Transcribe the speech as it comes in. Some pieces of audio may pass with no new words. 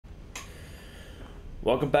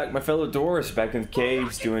Welcome back, my fellow dwarves, back in the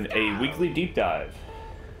caves doing a weekly deep dive.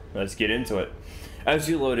 Let's get into it. As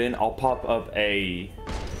you load in, I'll pop up the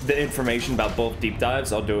information about both deep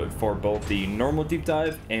dives. I'll do it for both the normal deep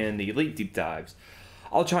dive and the elite deep dives.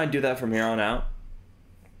 I'll try and do that from here on out,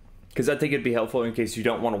 because I think it'd be helpful in case you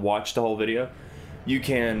don't want to watch the whole video. You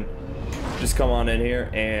can just come on in here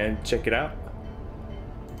and check it out.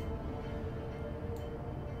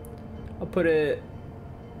 I'll put it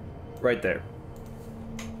right there.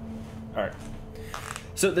 Alright,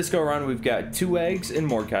 so this go around we've got 2 eggs in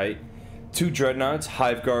Morkite, 2 Dreadnoughts,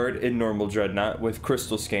 Hive Guard in normal Dreadnought with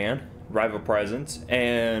Crystal Scan, Rival Presence,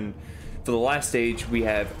 and for the last stage we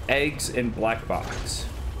have eggs in Black Box.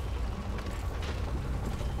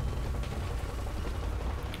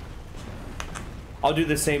 I'll do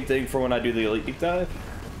the same thing for when I do the Elite Deep Dive.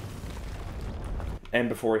 And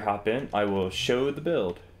before we hop in, I will show the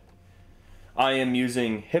build. I am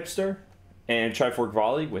using Hipster and Trifork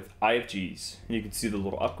Volley with IFGs. You can see the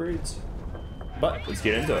little upgrades, but let's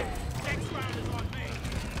get into it.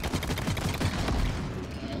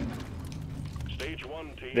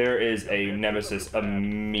 There is a Nemesis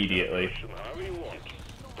immediately.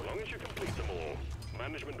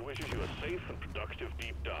 Management wishes you a safe and productive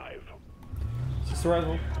deep dive. Is this the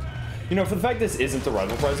rival? You know, for the fact this isn't the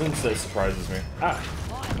rival presence, that surprises me. Ah.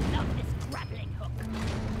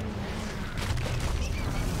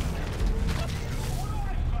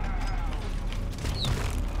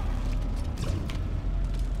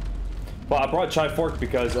 Well, I brought Trifork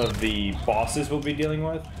because of the bosses we'll be dealing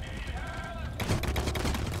with.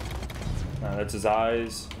 That's his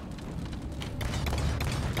eyes.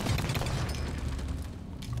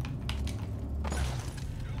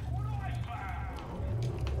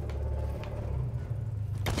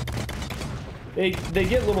 They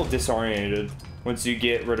get a little disoriented once you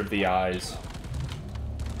get rid of the eyes.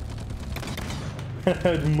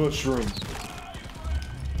 Mushrooms.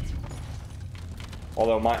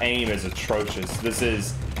 Although my aim is atrocious. This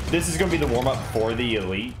is gonna be the warm-up for the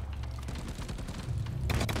elite.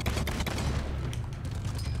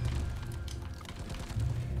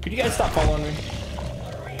 Could you guys stop following me?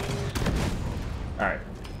 Alright.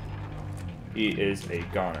 He is a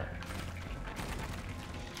goner.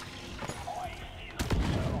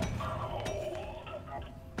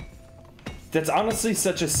 That's honestly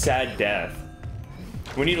such a sad death.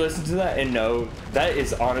 When you listen to that and know that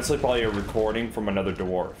is honestly probably a recording from another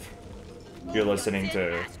dwarf you're listening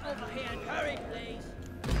to.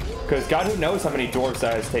 Because God who knows how many dwarves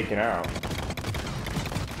that has taken out.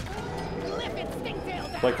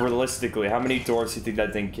 Like realistically, how many dwarves do you think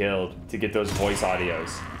that thing killed to get those voice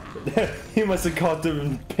audios? He must have caught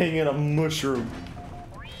them pinging a mushroom.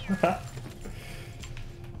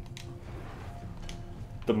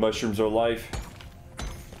 The mushrooms are life.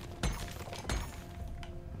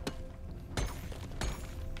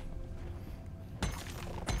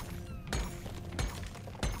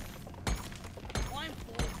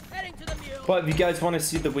 But if you guys want to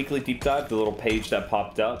see the weekly deep dive, the little page that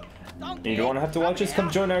popped up, and you don't want to have to watch us,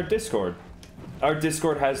 come join our Discord. Our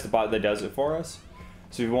Discord has the bot that does it for us.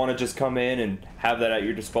 So if you want to just come in and have that at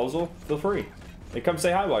your disposal, feel free. And come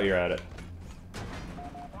say hi while you're at it.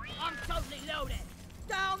 I'm totally loaded.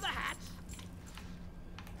 Down the hatch.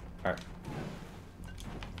 Alright.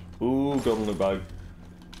 Ooh, golden loot bug.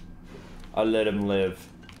 I'll let him live.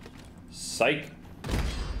 Psych.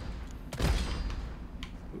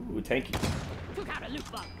 Ooh, tanky. Took out a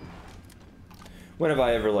loot bug. When have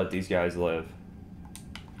I ever let these guys live?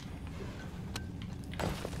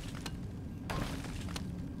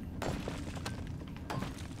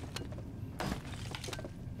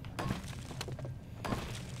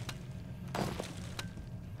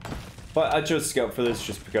 But I chose Scout for this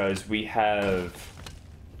just because we have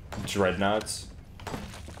Dreadnoughts.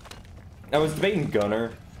 I was debating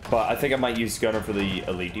Gunner, but I think I might use Gunner for the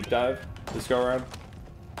Elite Deep Dive this go around.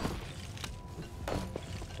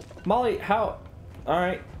 Molly, how?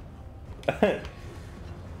 Alright.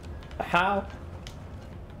 How?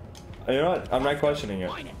 You know what? I'm not questioning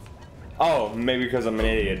it. Oh, maybe because I'm an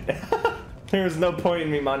idiot. There's no point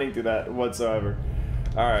in me mining through that whatsoever.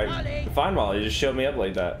 Alright. Fine, Molly. Just show me up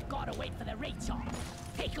like that. Gotta wait for the recharge.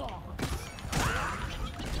 Take off.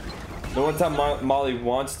 The one time Molly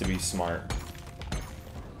wants to be smart.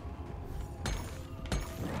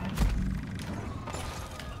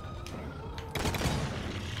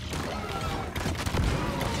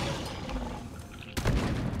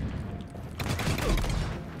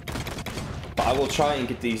 I will try and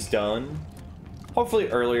get these done. Hopefully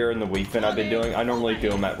earlier in the week than I've been doing. I normally do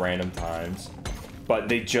them at random times. But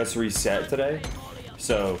they just reset today.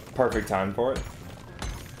 So, perfect time for it.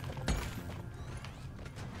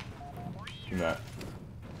 than that.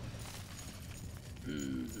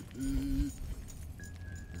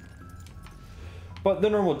 But the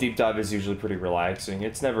normal deep dive is usually pretty relaxing.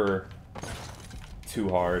 It's never too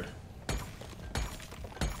hard.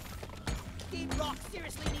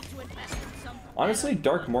 Honestly,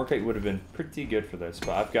 Dark Morkite would have been pretty good for this, but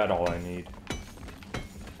I've got all I need.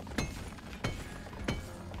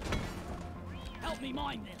 Help me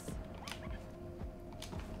mine this.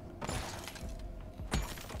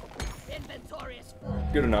 Inventory is full.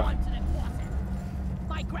 Good enough. On to the closet.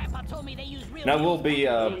 My grandpa told me they use real. Now we'll be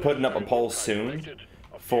putting up a poll soon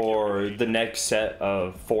for the next set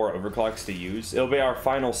of 4 overclocks to use. It'll be our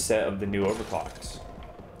final set of the new overclocks.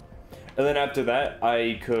 And then after that,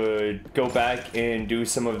 I could go back and do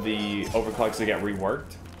some of the overclocks that got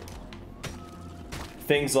reworked.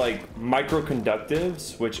 Things like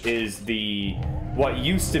microconductives, which is what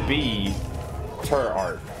used to be turret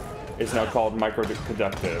art, is now called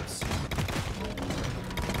microconductives.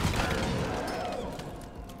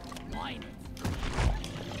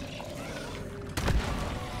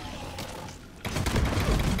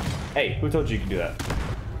 Hey, who told you you could do that?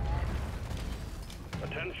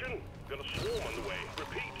 Attention, got a swarm on the way.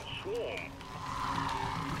 Repeat, swarm.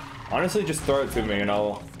 Honestly, just throw it to me and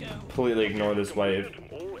I'll completely ignore this wave.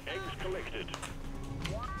 All eggs collected.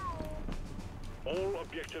 All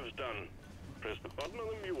objectives done. Press the button on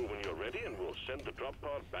the mule when you're ready and we'll send the drop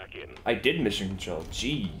pod back in. I did mission control,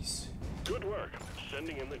 jeez. Good work.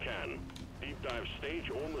 Sending in the can. Deep dive stage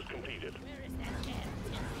almost completed.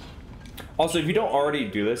 Also, if you don't already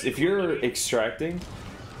do this, if you're extracting,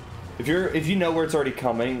 if you know where it's already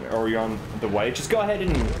coming or you're on the way, just go ahead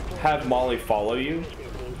and have Molly follow you.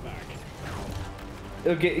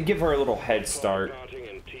 It'll give her a little head start. Starting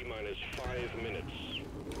in T-minus 5 minutes.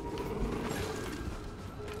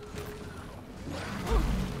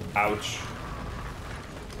 Ouch.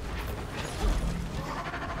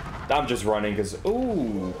 I'm just running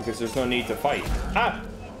because there's no need to fight. Ah!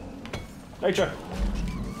 Nature.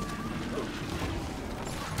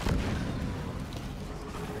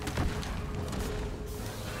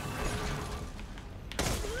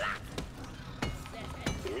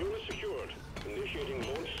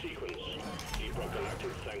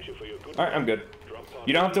 Alright, I'm good.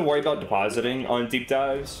 You don't have to worry about depositing on deep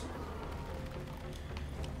dives.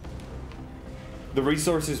 The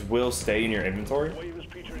resources will stay in your inventory.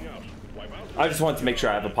 I just wanted to make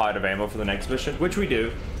sure I have a pod of ammo for the next mission, which we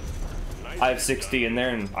do. I have 60 in there,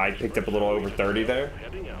 and I picked up a little over 30 there.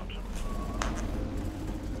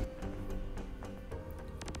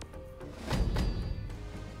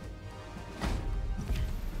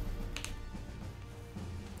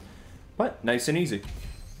 But nice and easy.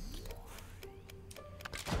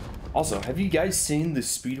 Also, have you guys seen the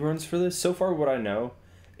speedruns for this? So far, what I know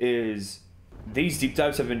is these deep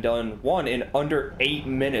dives have been done, in under 8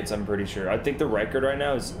 minutes, I'm pretty sure. I think the record right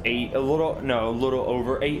now is a little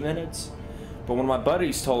over 8 minutes. But one of my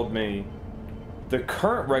buddies told me the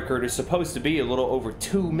current record is supposed to be a little over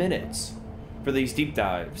 2 minutes for these deep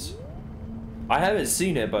dives. I haven't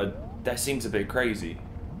seen it, but that seems a bit crazy.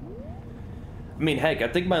 I mean, heck, I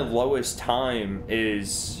think my lowest time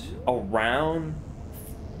is around,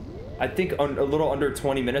 I think a little under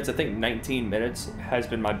 20 minutes. I think 19 minutes has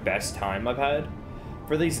been my best time I've had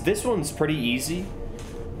for these. This one's pretty easy,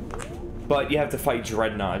 but you have to fight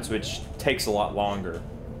dreadnoughts, which takes a lot longer.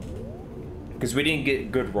 Because we didn't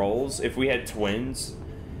get good rolls. If we had twins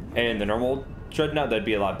and the normal dreadnought, that'd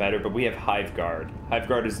be a lot better, but we have Hive Guard. Hive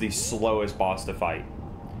Guard is the slowest boss to fight.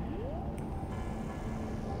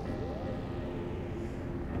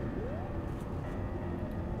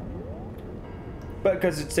 But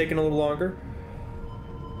because it's taking a little longer,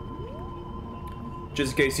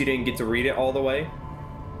 just in case you didn't get to read it all the way,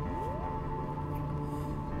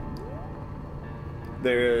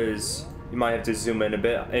 there's, you might have to zoom in a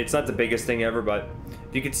bit. It's not the biggest thing ever, but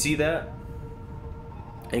if you could see that,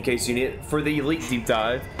 in case you need it. For the Elite Deep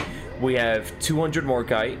Dive, we have 200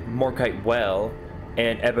 Morkite, Morkite Well,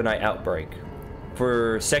 and Ebonite Outbreak.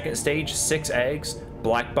 For second stage, 6 eggs,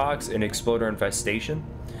 Black Box, and Exploder Infestation.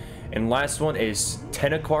 And last one is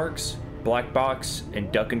Tentaquarks, Black Box, and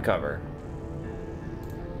Duck and Cover.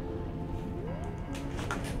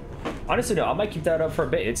 Honestly, no, I might keep that up for a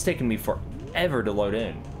bit. It's taken me forever to load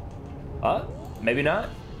in. Maybe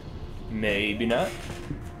not. Maybe not.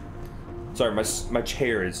 Sorry, my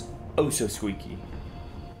chair is oh so squeaky.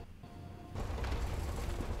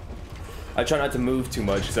 I try not to move too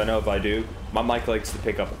much because I know if I do, my mic likes to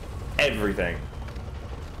pick up everything.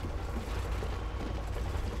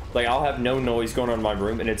 Like, I'll have no noise going on in my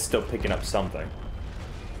room, and it's still picking up something.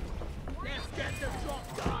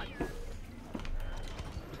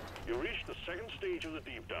 You reached the second stage of the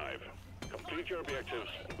deep dive. Complete your objectives,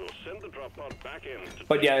 and we'll send the drop pod back in.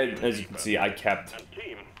 But yeah, as you can see, I kept And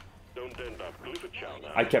team, don't end up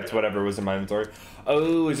Glyphochow. I kept whatever was in my inventory.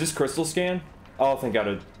 Oh, is this crystal scan? Oh, thank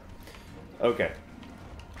God. Okay.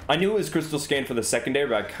 I knew it was crystal scan for the secondary,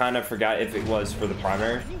 but I kind of forgot if it was for the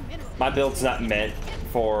primary. My build's not meant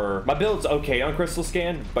for... My build's okay on crystal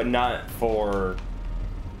scan, but not for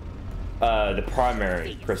the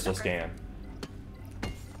primary crystal scan.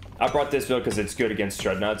 I brought this build because it's good against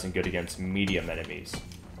dreadnoughts and good against medium enemies.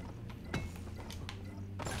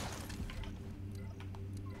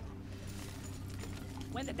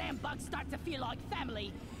 When the damn bugs start to feel like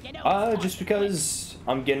family, you know. Just because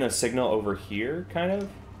I'm getting a signal over here, kind of.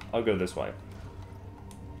 I'll go this way.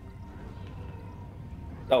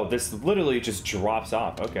 Oh, this literally just drops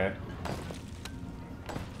off. Okay.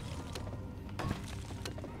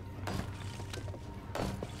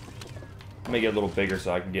 Make it a little bigger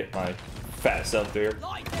so I can get my fat self there.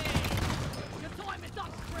 Lightning! Your time is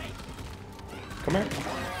up, Craig. Come here.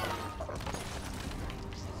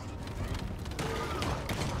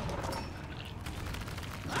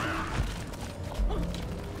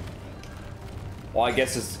 Well, I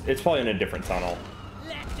guess it's probably in a different tunnel.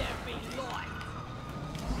 Let there be light.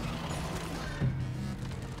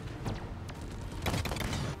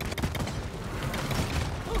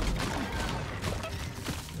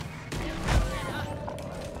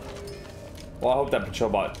 Well, I hope that patrol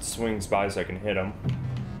bot swings by so I can hit him.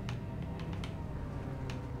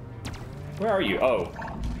 Where are you? Oh.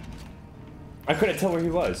 I couldn't tell where he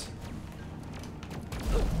was.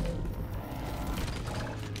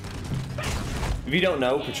 If you don't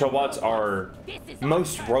know, patrol bots are...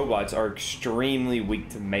 Most robots are extremely weak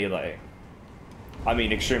to melee. I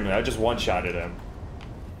mean, extremely. I just one-shotted him.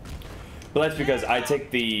 But that's because I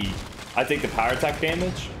take the power attack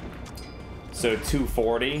damage. So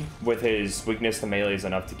 240 with his weakness to melee is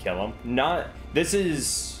enough to kill him. This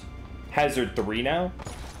is Hazard 3 now.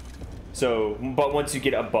 So, but once you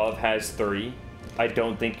get above Haz 3, I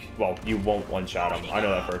don't think, well, you won't one-shot him. I know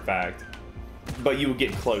that for a fact. But you will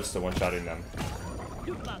get close to one-shotting them.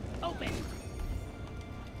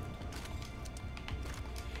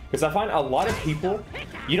 Because I find a lot of people,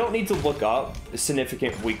 you don't need to look up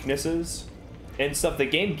significant weaknesses and stuff. The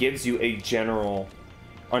game gives you a general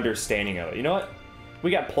understanding of it. You know what?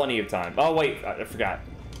 We got plenty of time. Oh, wait, I forgot.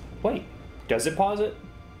 Wait, does it pause it?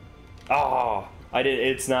 Oh, I did.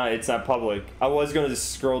 It's not public. I was going to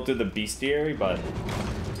scroll through the bestiary, but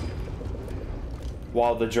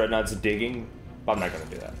while the dreadnought's digging, I'm not going to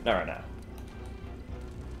do that. Not right now.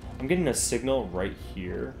 I'm getting a signal right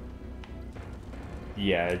here.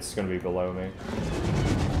 Yeah, it's going to be below me.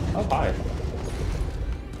 Oh, hi.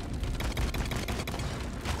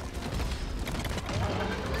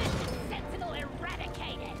 Sentinel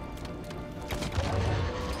eradicated.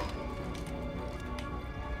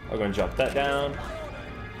 I'm going to drop that down.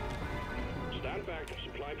 Stand back,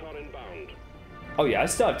 supply pod inbound. Oh yeah, I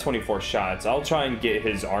still have 24 shots. I'll try and get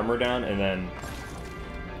his armor down and then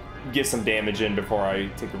get some damage in before I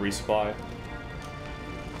take a resupply.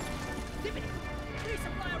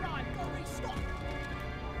 Resupply arrived. Go restock.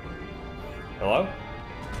 Hello?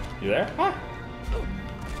 You there? Huh?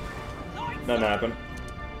 Nothing happened.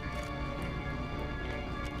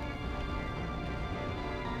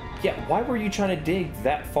 Yeah, why were you trying to dig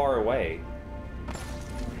that far away?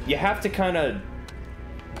 You have to kind of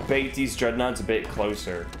bait these dreadnoughts a bit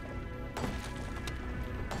closer.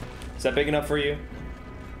 Is that big enough for you?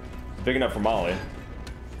 Big enough for Molly.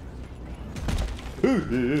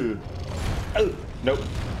 Oh, nope.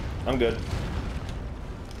 I'm good.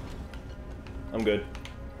 I'm good.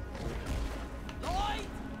 Light.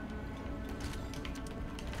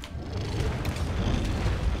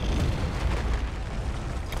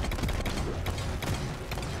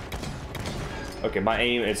 Okay, my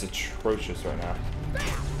aim is atrocious right now.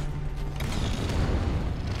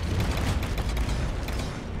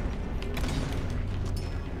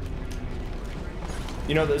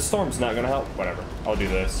 You know, the storm's not gonna help. Whatever. I'll do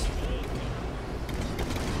this.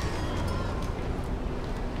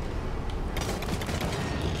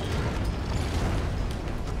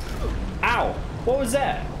 Ow! What was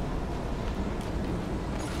that?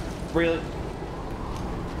 Really?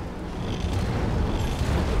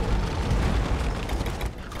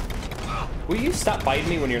 Will you stop biting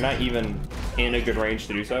me when you're not even in a good range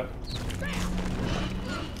to do so?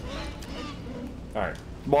 Alright.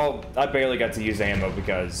 Well, I barely got to use ammo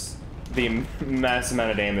because the mass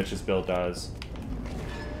amount of damage this build does.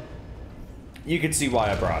 You can see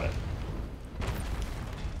why I brought it.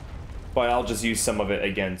 But I'll just use some of it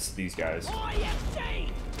against these guys.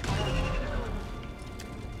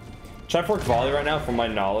 Triforce Volley right now, from my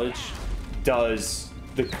knowledge, does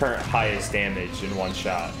the current highest damage in one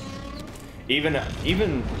shot. Even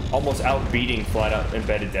almost outbeating flat out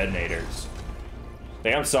embedded detonators.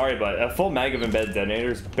 Like, I'm sorry, but a full mag of embedded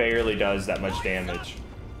detonators barely does that much damage.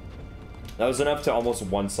 That was enough to almost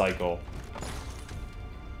one cycle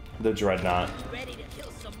the Dreadnought. Ready to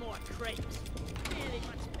kill some more crates. Really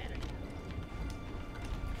much better.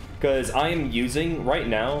 Because I'm using, right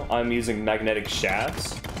now, I'm using magnetic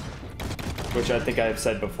shafts, which I think I've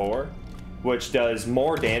said before, which does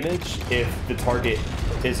more damage if the target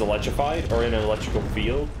is electrified or in an electrical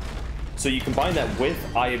field. So you combine that with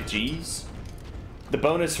IFGs. The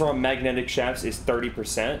bonus from magnetic shafts is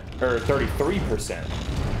 30%, or 33%.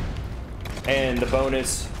 And the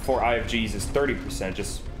bonus for IFGs is 30%,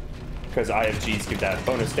 just because IFGs give that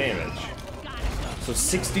bonus damage. So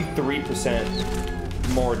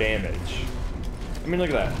 63% more damage. I mean, look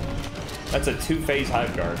at that. That's a 2-phase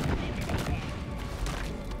Hive Guard.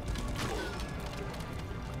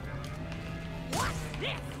 What's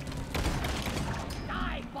this?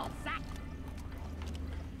 Die, Balzac.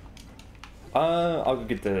 I'll go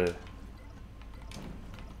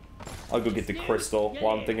get the crystal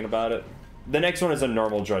while I'm thinking about it. The next one is a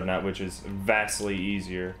normal Dreadnought, which is vastly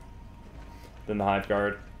easier than the Hive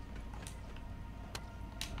Guard.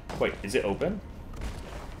 Wait, is it open?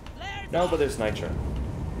 No, but there's Nitro.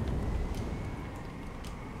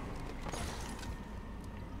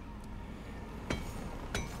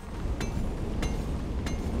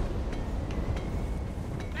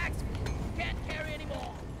 Max, can't carry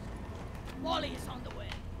anymore. Wally is on the way.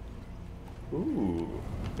 Ooh,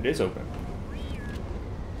 it is open.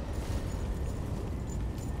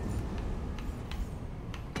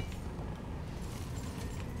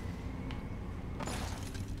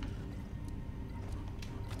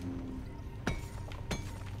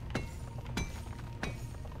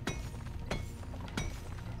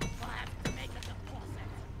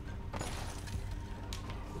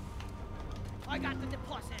 I got the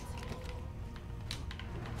deposit.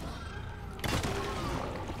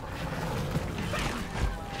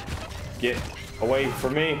 Get away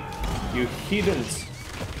from me, you heathens.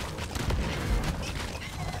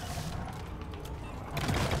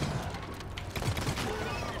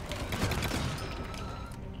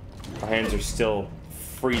 Our hands are still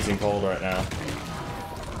freezing cold right now.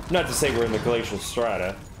 Not to say we're in the glacial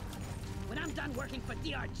strata. When I'm done working for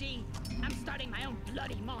DRG, I'm starting my own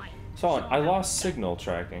bloody mine. So I lost signal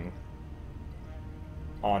tracking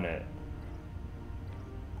on it.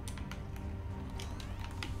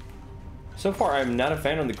 So far, I'm not a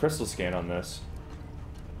fan of the crystal scan on this.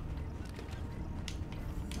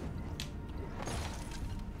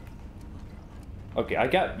 Okay, I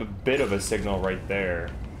got a bit of a signal right there.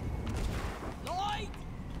 Lloyd!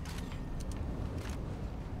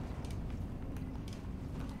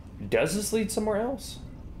 Does this lead somewhere else?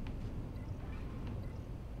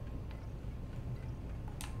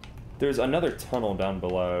 There's another tunnel down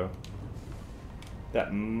below.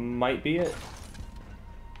 That might be it.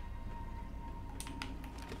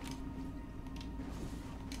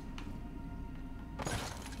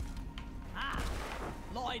 Ah,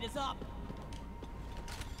 Lloyd is up.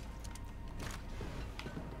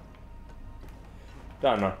 I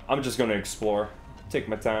don't know. I'm just gonna explore. Take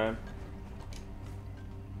my time.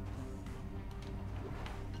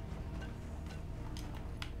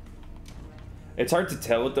 It's hard to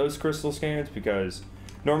tell with those crystal scans because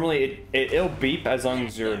normally it'll beep as long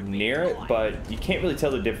as you're near it, but you can't really tell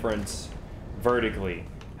the difference vertically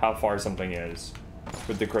how far something is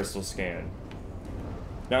with the crystal scan.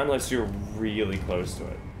 Not unless you're really close to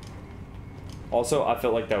it. Also, I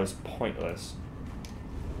felt like that was pointless.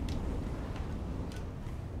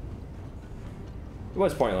 It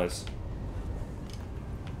was pointless.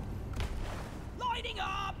 Lighting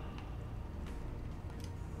up!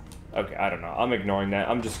 Okay, I don't know. I'm ignoring that.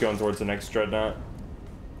 I'm just going towards the next Dreadnought.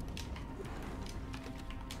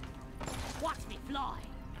 Watch me fly.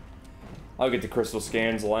 I'll get the crystal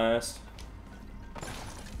scans last.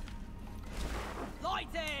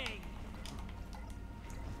 Lighting!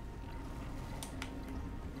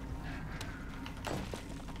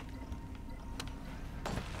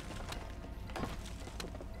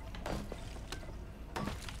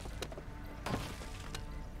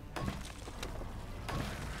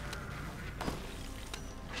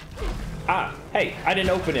 Ah, hey, I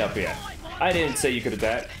didn't open it up yet. I didn't say you could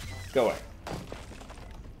attack. Go away.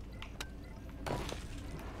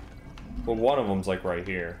 Well, one of them's like right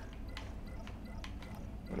here.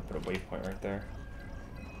 I'm gonna put a waypoint right there.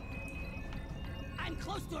 I'm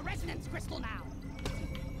close to a resonance crystal now.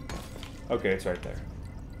 Okay, it's right there.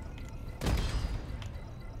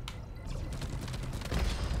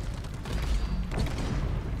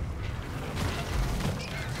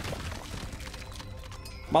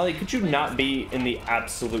 Molly, could you not be in the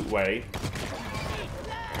absolute way?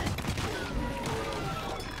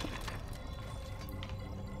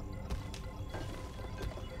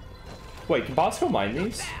 Wait, can Bosco mine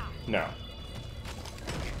these? No.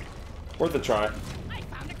 Worth a try. I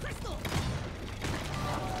found a crystal.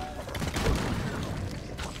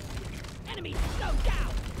 Enemy slowed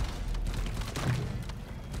down.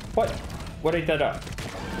 What? What ate that up?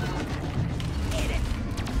 Eat it.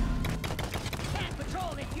 Can't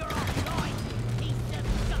patrol if you're offline. Piece of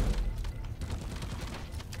scum.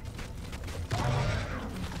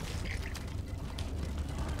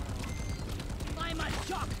 I'm a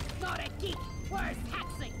jock, not a geek. Where's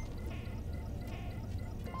taxing?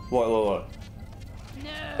 What?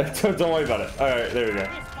 No. Don't worry about it. Alright, there we go. This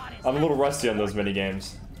spot is I'm a little rusty on those mini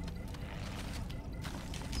games.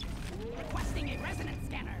 requesting a resonance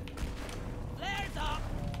scanner. Flares up.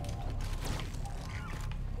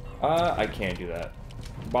 I can't do that.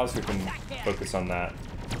 Bosco can focus on that.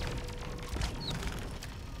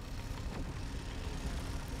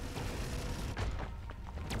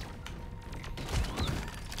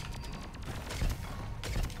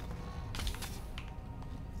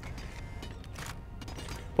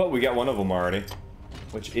 But we got one of them already,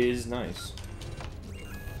 which is nice.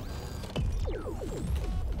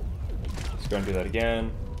 Let's go and do that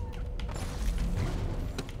again.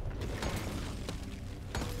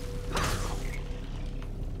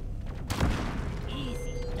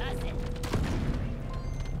 Easy, does it?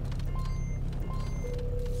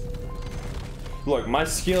 Look, my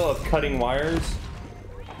skill of cutting wires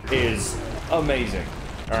is amazing.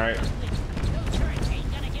 All right. No turret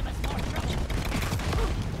ain't gonna give us more trouble.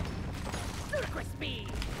 Ludicrous speed.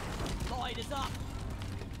 Lloyd is up.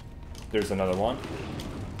 There's another one.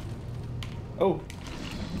 Oh.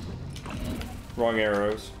 Wrong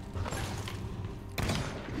arrows.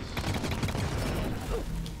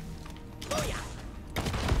 Booyah.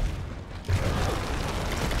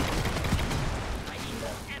 I need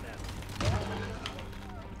more ammo.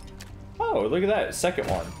 Oh, look at that. Second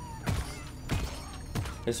one.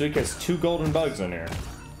 This week has 2 golden bugs in here.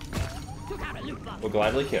 Took out a loot bug. We'll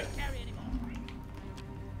gladly kill. Carry anymore.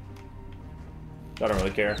 I don't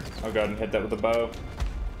really care. I'll go ahead and hit that with a bow.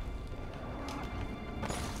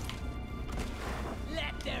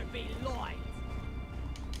 Let there be Lloyd.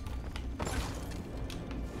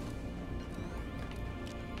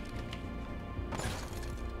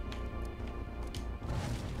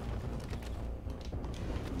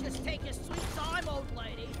 Just take your sweet time, old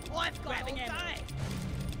lady. I've got all day.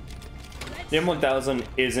 The M1000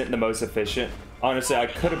 isn't the most efficient. Honestly, I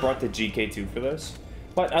could have brought the GK2 for this,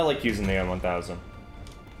 but I like using the M1000.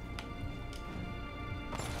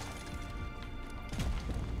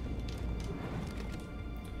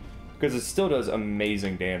 Because it still does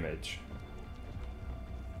amazing damage.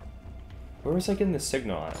 Where was I getting the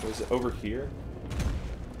signal at? Was it over here?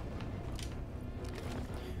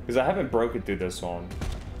 Because I haven't broken through this one.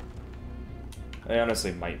 I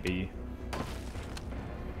honestly might be.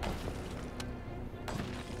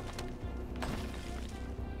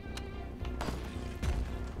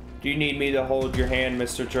 Do you need me to hold your hand,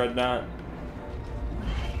 Mr. Dreadnought?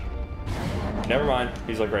 Never mind.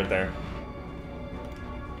 He's like right there.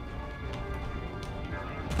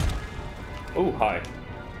 Oh, hi.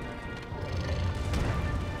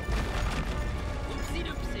 Oopsie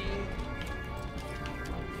doopsie.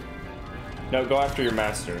 No, go after your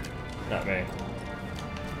master, not me.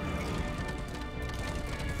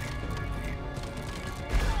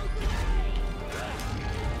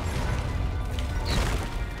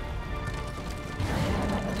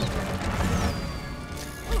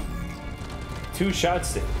 Two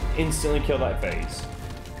shots to instantly kill that phase.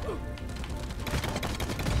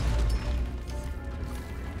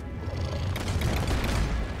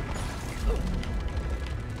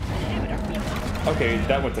 Okay,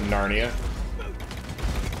 that went to Narnia.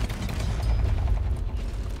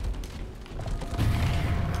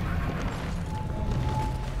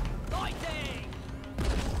 Lighting.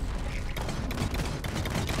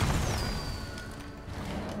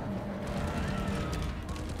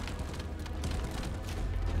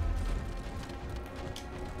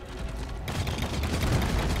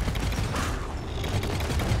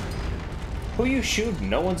 Who you shooting?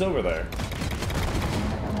 No one's over there.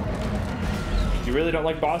 You really don't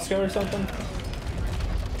like Bosco or something?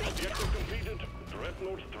 Objective completed.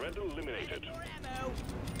 Dreadnought threat eliminated. More ammo.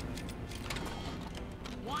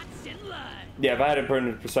 Watch and learn. Yeah, if I had to put it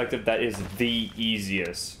in perspective, that is the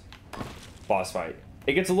easiest boss fight.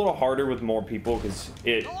 It gets a little harder with more people because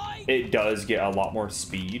it does get a lot more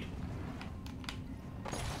speed.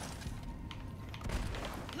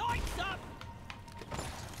 Lights up.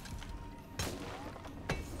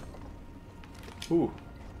 Ooh.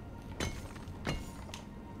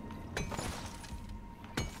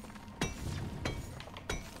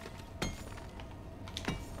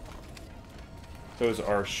 Those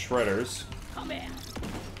are shredders. Come here.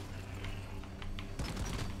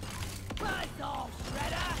 Buzz off,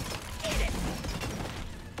 shredder. Eat it.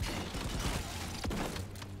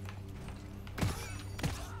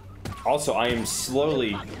 Also,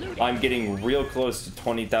 I'm getting real close to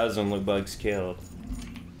 20,000 loot bugs killed.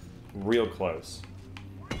 Real close.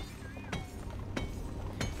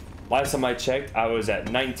 Last time I checked, I was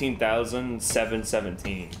at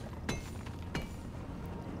 19,717.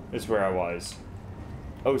 Is where I was.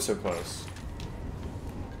 Oh, so close.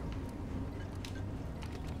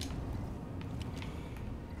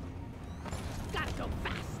 Gotta go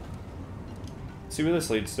fast. See where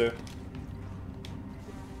this leads to.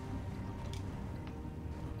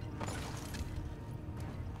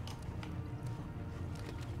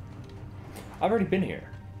 I've already been here.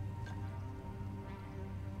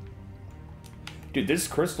 Dude, this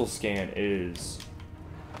crystal scan is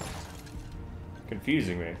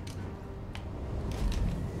confusing me.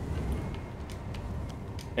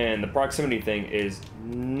 And the proximity thing is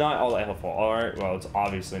not all that helpful. Alright, well, it's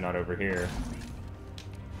obviously not over here.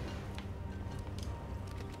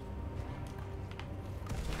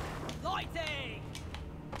 Lighting.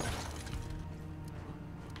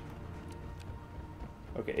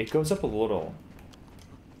 Okay, it goes up a little.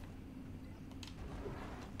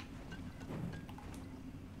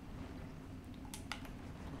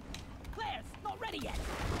 Claire's not ready yet.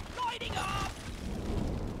 Lighting up.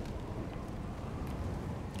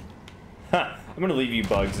 Ha! I'm gonna leave you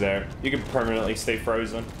bugs there. You can permanently stay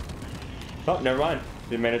frozen. Oh, never mind.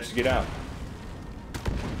 They managed to get out.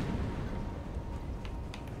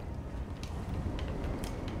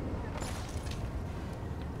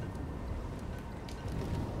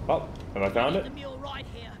 Oh, have I found it? The mule right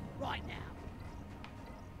here, right now.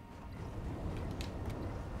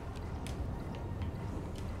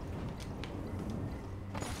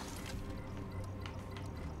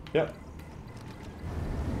 Yep.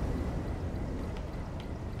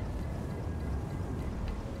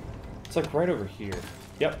 It's like right over here.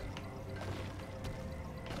 Yep.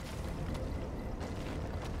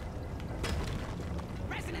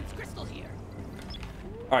 Resonance crystal here.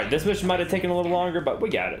 Alright, this mission might have taken a little longer, but we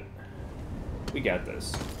got it. We got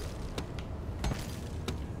this.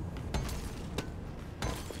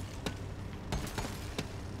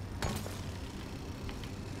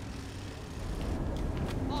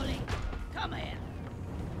 Ollie, come here.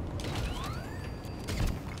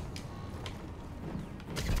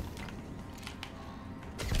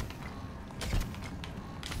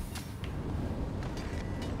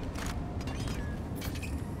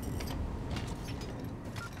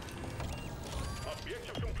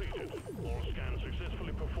 Objective completed. All scans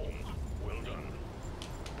successfully performed. Well done.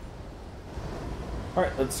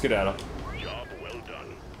 Alright, let's skedaddle. Job well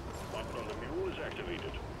done. Button on the mule is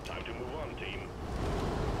activated. Time to move on, team.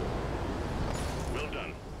 Well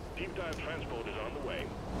done. Deep dive transport is on the way.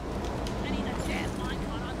 I need a jazz line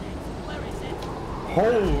on next. Where is it?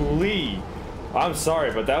 Holy! I'm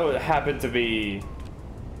sorry, but that would happen to be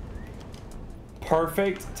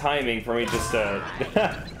perfect timing for me just to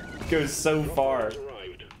go so far.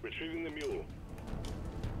 Arrived. Retrieving the mule.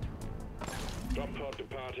 Drop pod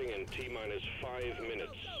departing in T-minus 5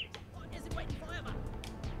 minutes. What is it waiting forever?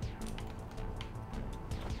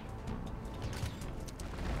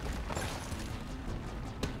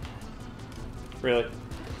 Really?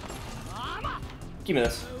 Armor. Give me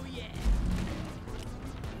this. Oh yeah.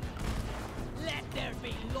 Let there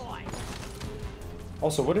be light.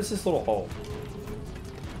 Also, what is this little hole?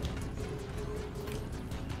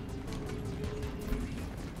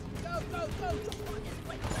 Go, go, go. Drop on this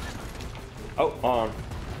way forever. Oh, on.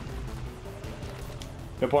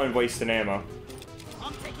 No point in wasting ammo.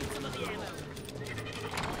 I'm taking some of the ammo.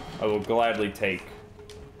 I will gladly take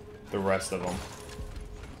the rest of them.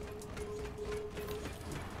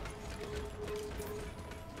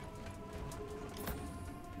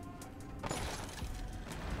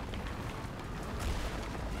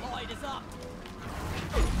 Light is up.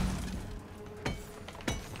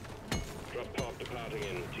 Drop pod departing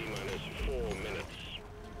in T-minus 4 minutes.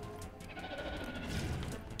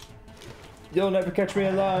 You'll never catch me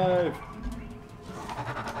alive!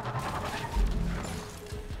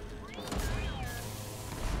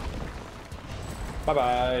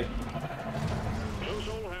 Bye-bye. Close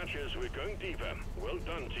all hatches. We're going deeper. Well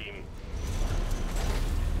done, team.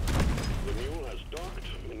 The mule has docked.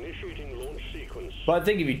 Initiating launch sequence. But I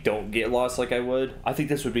think if you don't get lost like I would, I think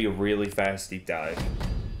this would be a really fast deep dive.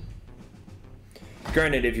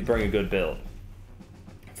 Granted, if you bring a good build.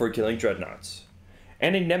 for killing dreadnoughts.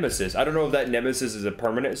 And a nemesis. I don't know if that nemesis is a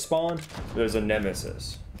permanent spawn, but there's a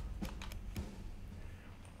nemesis.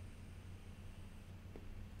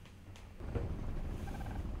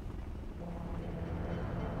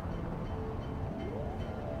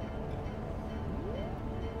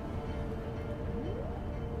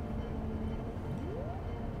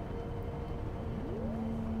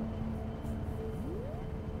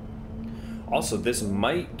 Also, this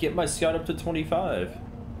might get my scout up to 25.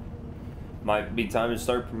 Might be time to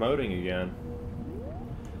start promoting again.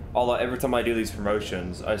 Although every time I do these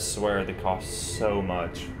promotions, I swear they cost so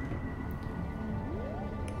much.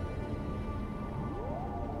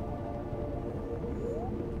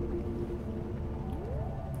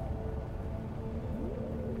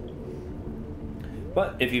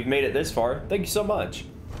 But if you've made it this far, thank you so much.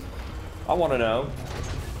 I want to know,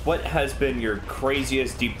 what has been your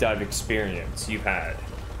craziest deep dive experience you've had?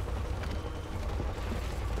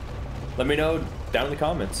 Let me know down in the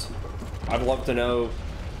comments. I'd love to know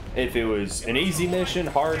if it was an easy mission,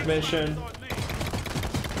 hard mission.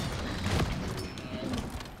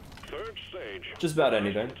 Third stage. Just about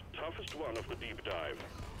anything. Toughest one of the deep dive.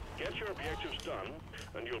 Get your objectives done,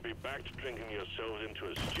 and you'll be back to drinking yourselves into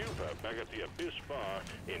a stupor back at the Abyss Bar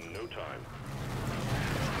in no time.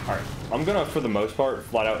 Alright, I'm gonna, for the most part,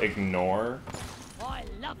 flat out ignore. I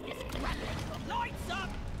love this grappling. Lights up!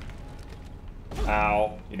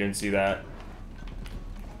 Ow, you didn't see that.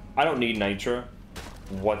 I don't need nitro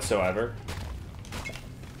whatsoever.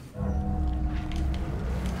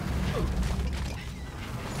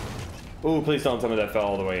 Ooh, please don't tell me that fell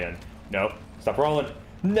all the way in. No, stop rolling.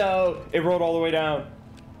 No, it rolled all the way down.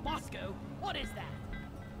 Moscow, what is that?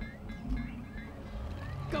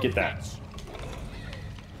 Go Get that. fetch.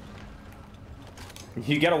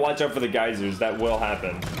 You gotta watch out for the geysers. That will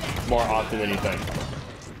happen more often than you think.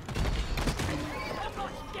 I'm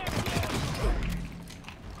not scared of you.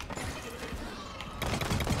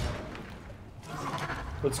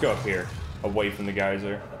 Let's go up here, away from the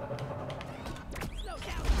geyser. Slow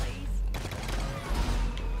down, please.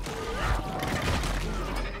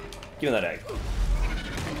 Give me that egg.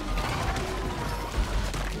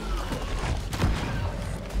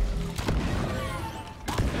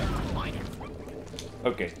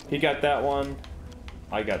 Okay, he got that one.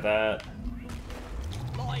 I got that.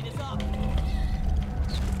 Line is up.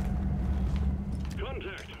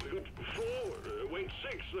 Contact. 4, wait,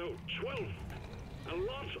 6, no, 12. A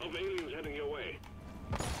lot of aliens heading your way.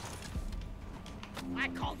 I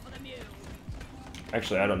called for the mule.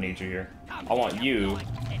 Actually, I don't need you here. Come I want here, you boy.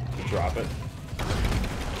 to drop it.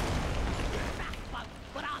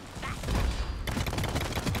 But I'm back.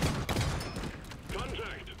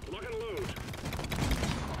 Contact. Lock and load.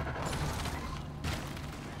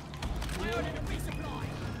 I ordered a resupply.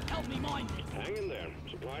 Help me mind it. Hang in there.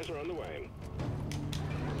 Supplies are on the way.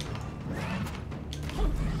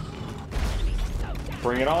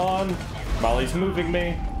 Bring it on. Molly's moving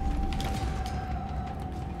me.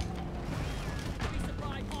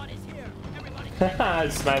 Resupply pod is here. Everybody Haha,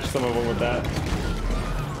 smashed some of them with that.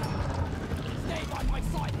 stay by my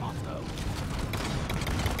side, Moscow.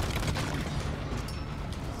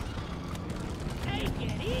 Take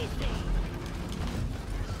it easy.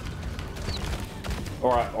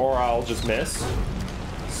 Or I'll just miss.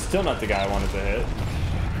 Still not the guy I wanted to hit.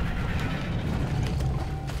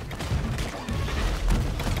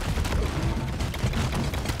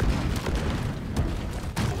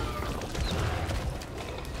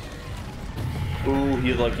 Ooh,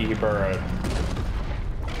 he's lucky he burrowed.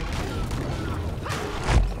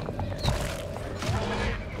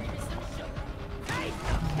 Hey,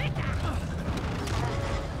 hit that.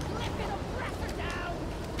 Flipping oppressor down.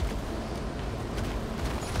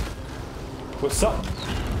 What's up?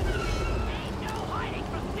 Ain't no hiding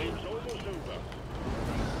from me. It's almost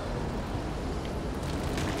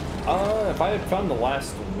over. If I had found the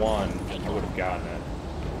last one, I would have gotten it.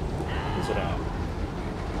 Where's it at?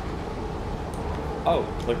 Oh,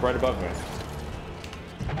 like right above me.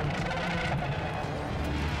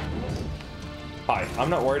 Hi, I'm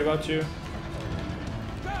not worried about you.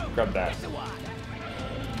 Grab that. Get the one.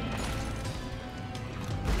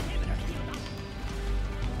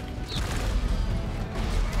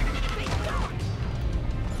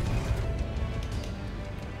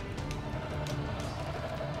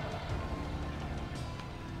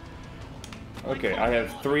 Okay, I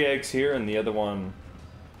have 3 eggs here, and the other one's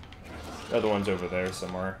over there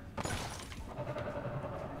somewhere.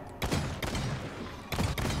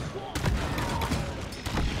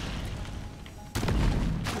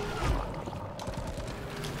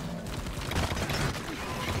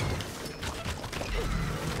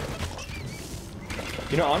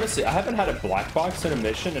 You know, honestly, I haven't had a black box in a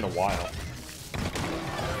mission in a while.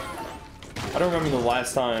 I don't remember the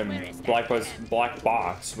last time black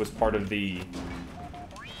box was part of the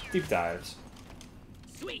deep dives.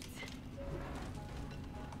 Sweet.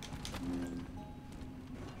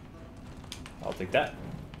 I'll take that.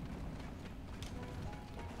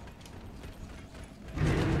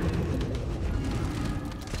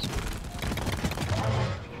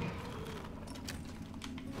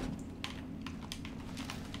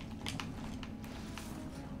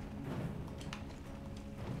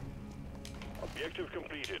 Objective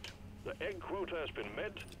completed. The egg quota has been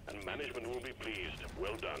met, and management will be pleased.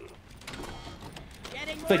 Well done.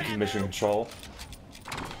 Getting more Thank you, ammo. Mission Control.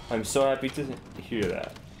 I'm so happy to hear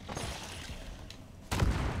that.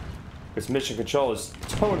 Because Mission Control is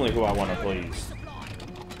totally who I want to please. Supply.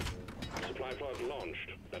 Supply pod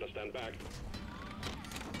launched. Better stand back.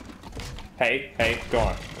 Hey, hey, go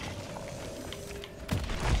on.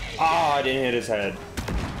 Ah, I didn't hit his head.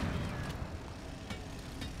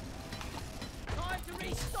 Time to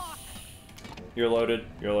restock. You're loaded.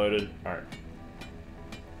 You're loaded. All right.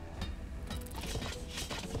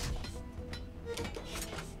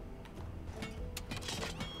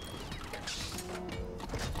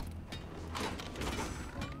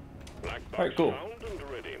 Black box Alright, cool. found and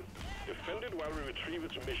ready. Defend it while we retrieve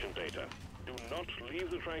its mission data. Do not leave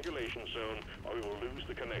the triangulation zone, or we will lose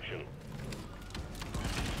the connection.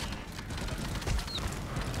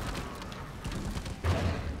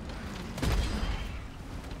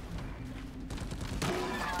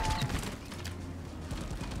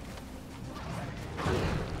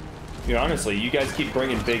 You know, honestly, you guys keep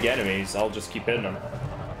bringing big enemies. I'll just keep hitting them.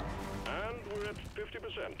 And we're at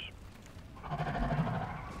 50%.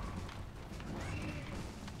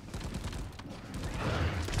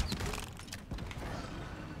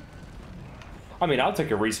 I mean, I'll take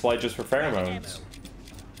a resupply just for pheromones.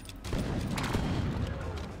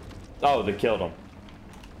 Oh, they killed him.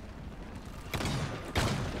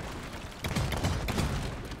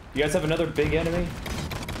 You guys have another big enemy?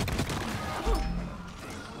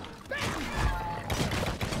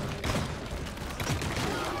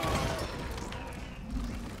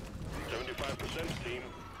 Team.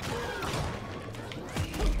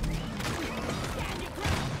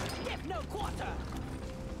 Give no quarter.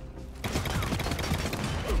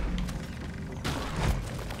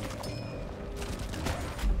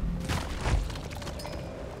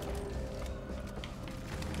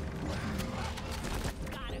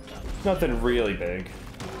 Nothing really big.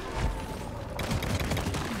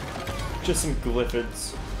 Just some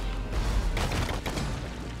glyphids.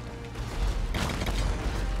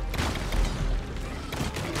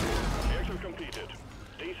 Objective completed.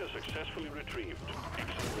 Data successfully retrieved.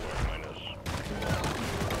 Excellent work, Minus.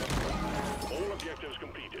 All objectives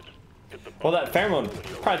completed. Hit the Well, that pheromone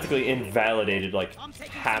practically invalidated like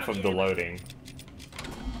half of the loading.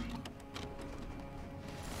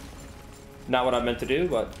 Not what I meant to do,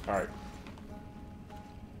 but alright.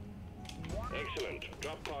 Excellent.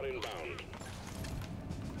 Drop pod inbound.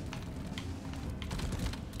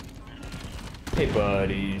 Hey,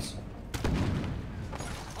 buddies.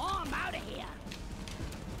 Oh, I'm out of here.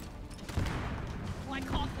 I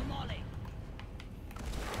caught the molly.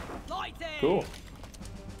 Lighting. Cool.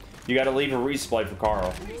 You gotta leave a resupply for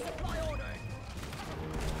Carl. Resupply ordered.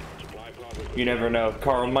 Supply pod You never know.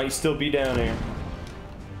 Carl might still be down here.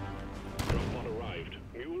 Drop pod arrived.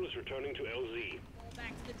 Mule is returning to LZ.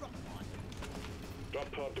 Back to the drop pod.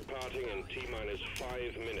 Drop pod departing in T-minus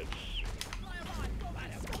 5 minutes. Fly alive, go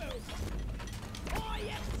at it, move.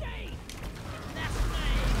 IFC. That's me.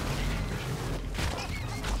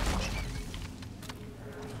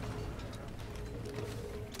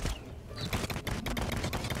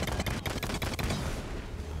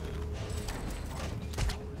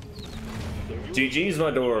 GG's,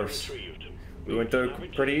 my dwarfs. Retrieved. We went through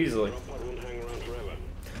pretty easily. Drop pod won't hang around forever.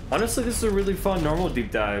 Honestly, this is a really fun normal deep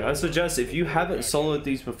dive. I suggest if you haven't soloed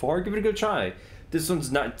these before, give it a good try. This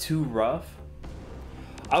one's not too rough.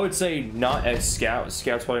 I would say not as Scout.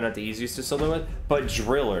 Scout's probably not the easiest to solo with, but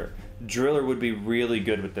Driller. Driller would be really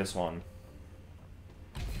good with this one.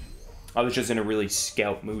 I was just in a really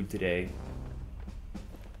Scout mood today.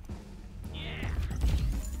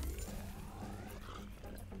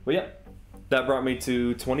 But yeah, that brought me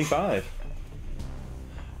to 25.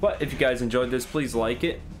 But if you guys enjoyed this, please like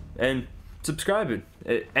it and subscribe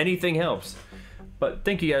it. Anything helps. But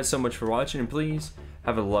thank you guys so much for watching, and please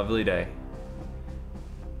have a lovely day.